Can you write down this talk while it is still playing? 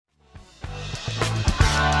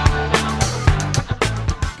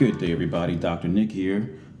Good day, everybody. Dr. Nick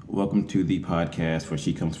here. Welcome to the podcast for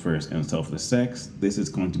She Comes First and Selfless Sex. This is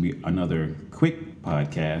going to be another quick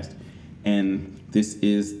podcast, and this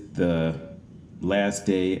is the last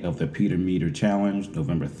day of the Peter Meter Challenge,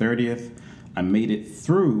 November 30th. I made it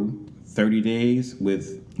through 30 days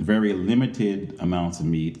with very limited amounts of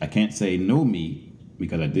meat. I can't say no meat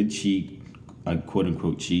because I did cheat,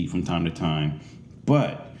 quote-unquote cheat from time to time,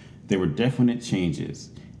 but there were definite changes.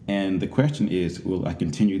 And the question is, will I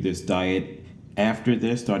continue this diet after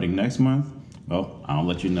this, starting next month? Well, I'll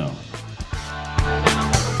let you know.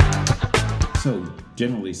 So,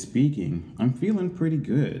 generally speaking, I'm feeling pretty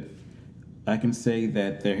good. I can say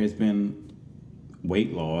that there has been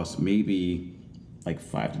weight loss, maybe like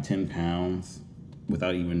 5 to 10 pounds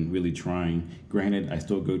without even really trying. Granted, I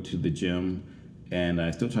still go to the gym and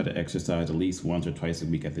I still try to exercise at least once or twice a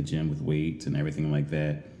week at the gym with weights and everything like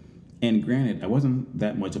that. And granted, I wasn't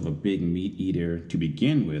that much of a big meat eater to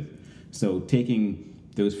begin with, so taking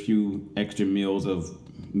those few extra meals of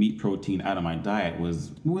meat protein out of my diet was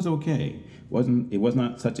okay. It was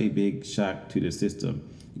not such a big shock to the system.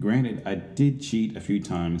 Granted, I did cheat a few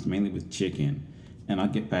times, mainly with chicken, and I'll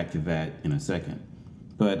get back to that in a second.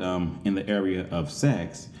 But in the area of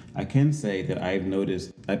sex, I can say that I've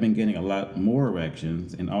noticed I've been getting a lot more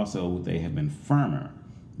erections, and also they have been firmer,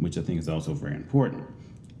 which I think is also very important.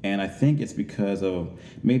 And I think it's because of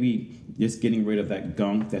maybe just getting rid of that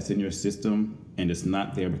gunk that's in your system and it's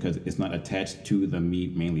not there because it's not attached to the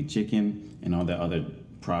meat, mainly chicken, and all the other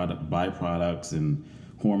byproducts and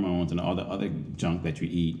hormones and all the other junk that you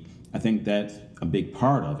eat. I think that's a big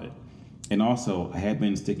part of it. And also, I have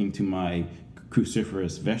been sticking to my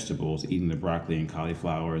cruciferous vegetables, eating the broccoli and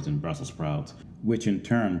cauliflowers and Brussels sprouts, which in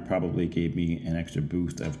turn probably gave me an extra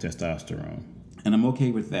boost of testosterone. And I'm okay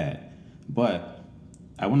with that. But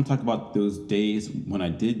I want to talk about those days when I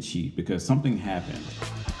did cheat because something happened.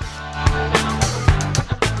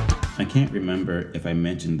 I can't remember if I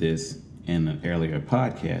mentioned this in an earlier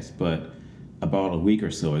podcast, but about a week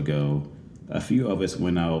or so ago, a few of us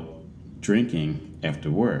went out drinking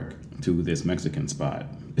after work to this Mexican spot.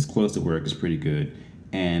 It's close to work, it's pretty good.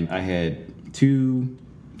 And I had 2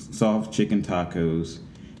 soft chicken tacos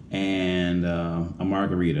and a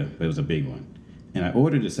margarita, but it was a big one. And I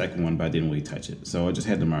ordered the second one, but I didn't really touch it. So I just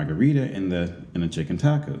had the margarita and the chicken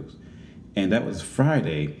tacos. And that was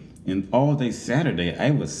Friday. And all day Saturday,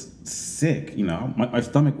 I was sick. You know, my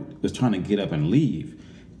stomach was trying to get up and leave.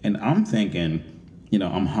 And I'm thinking,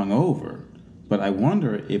 I'm hungover. But I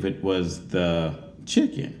wonder if it was the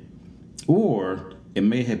chicken. Or it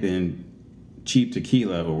may have been cheap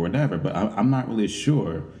tequila or whatever. But I'm not really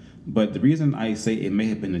sure. But the reason I say it may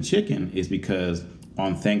have been the chicken is because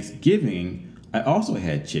on Thanksgiving, I also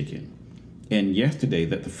had chicken. And yesterday,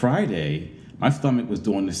 the Friday, my stomach was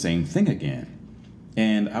doing the same thing again.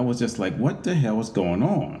 And I was just like, what the hell is going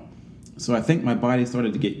on? So I think my body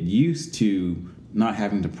started to get used to not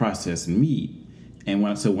having to process meat. And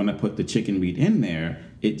when I put the chicken meat in there,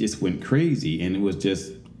 it just went crazy and it was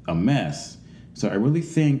just a mess. So I really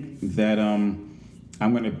think that I'm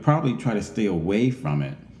going to probably try to stay away from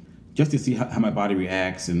it, just to see how my body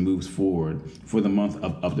reacts and moves forward for the month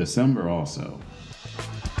of December also.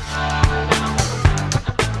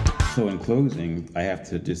 So in closing, I have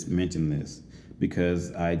to just mention this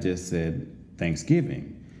because I just said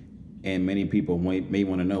Thanksgiving, and many people may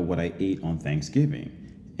want to know what I ate on Thanksgiving.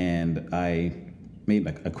 And I made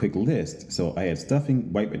a quick list. So I had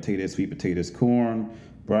stuffing, white potatoes, sweet potatoes, corn,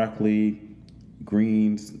 broccoli,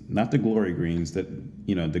 greens, not the glory greens, the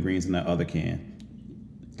greens in that other can.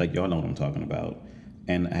 Like y'all know what I'm talking about.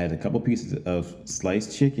 And I had a couple pieces of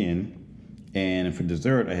sliced chicken, and for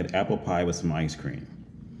dessert I had apple pie with some ice cream.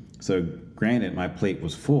 So granted, my plate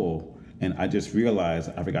was full, and I just realized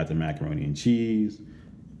I forgot the macaroni and cheese.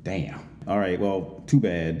 Damn. All right, well, too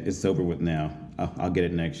bad. It's over with now. I'll get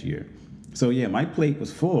it next year. So yeah, my plate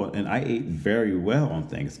was full, and I ate very well on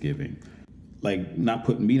Thanksgiving. Like, not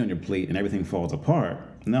putting meat on your plate and everything falls apart.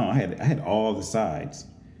 No, I had all the sides,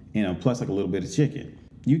 plus like a little bit of chicken.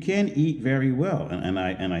 You can eat very well, and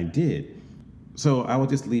I did. So I will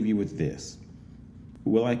just leave you with this.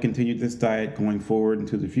 Will I continue this diet going forward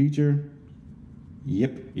into the future?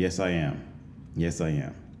 Yep, yes I am. Yes I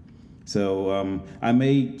am. So I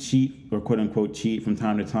may cheat or quote unquote cheat from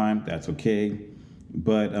time to time. That's okay.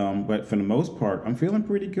 But for the most part, I'm feeling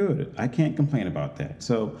pretty good. I can't complain about that.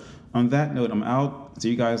 So on that note, I'm out.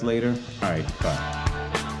 See you guys later. All right, bye.